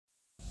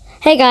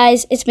Hey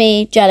guys, it's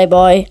me, Jelly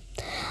Boy,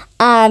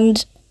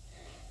 and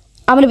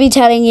I'm going to be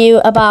telling you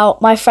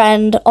about my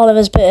friend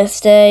Oliver's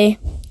birthday.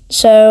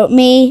 So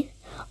me,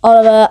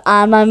 Oliver,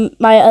 and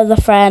my other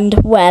friend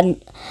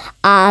went,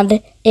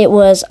 and it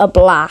was a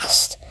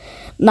blast.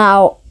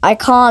 Now,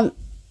 I'm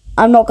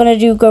not going to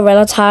do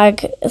gorilla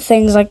tag,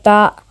 things like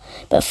that,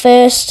 but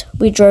first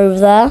we drove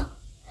there,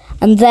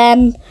 and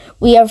then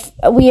we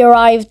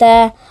arrived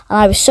there, and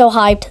I was so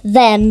hyped.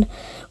 Then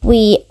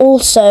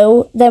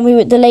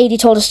the lady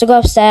told us to go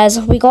upstairs.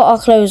 We got our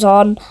clothes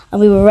on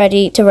and we were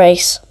ready to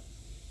race.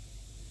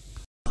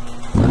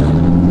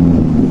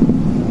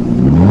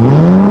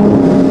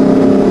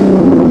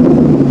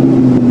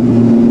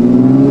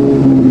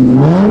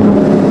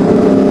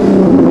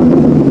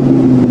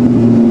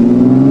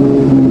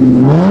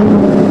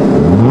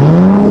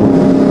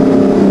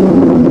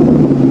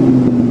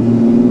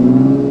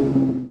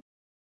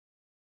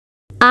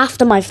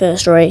 After my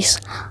first race,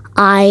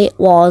 I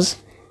was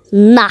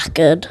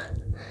knackered.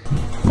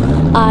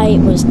 I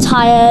was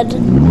tired,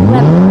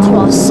 went to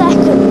our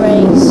second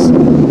race,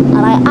 and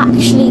I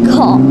actually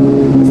got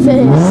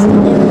first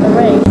in the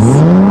race.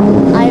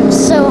 I am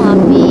so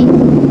happy.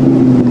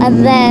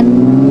 And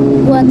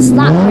then, once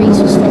that race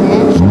was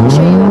finished, I'll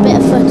show you a bit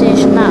of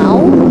footage now.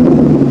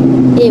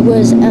 It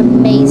was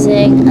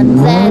amazing. And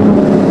then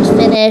it was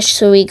finished,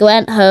 so we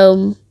went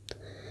home.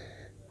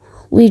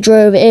 We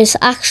drove. It's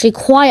actually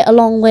quite a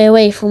long way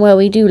away from where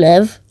we do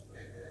live,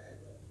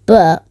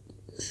 but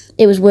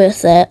it was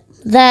worth it.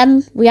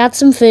 Then we had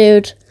some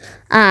food,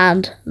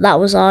 and that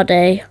was our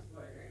day.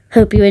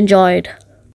 Hope you enjoyed.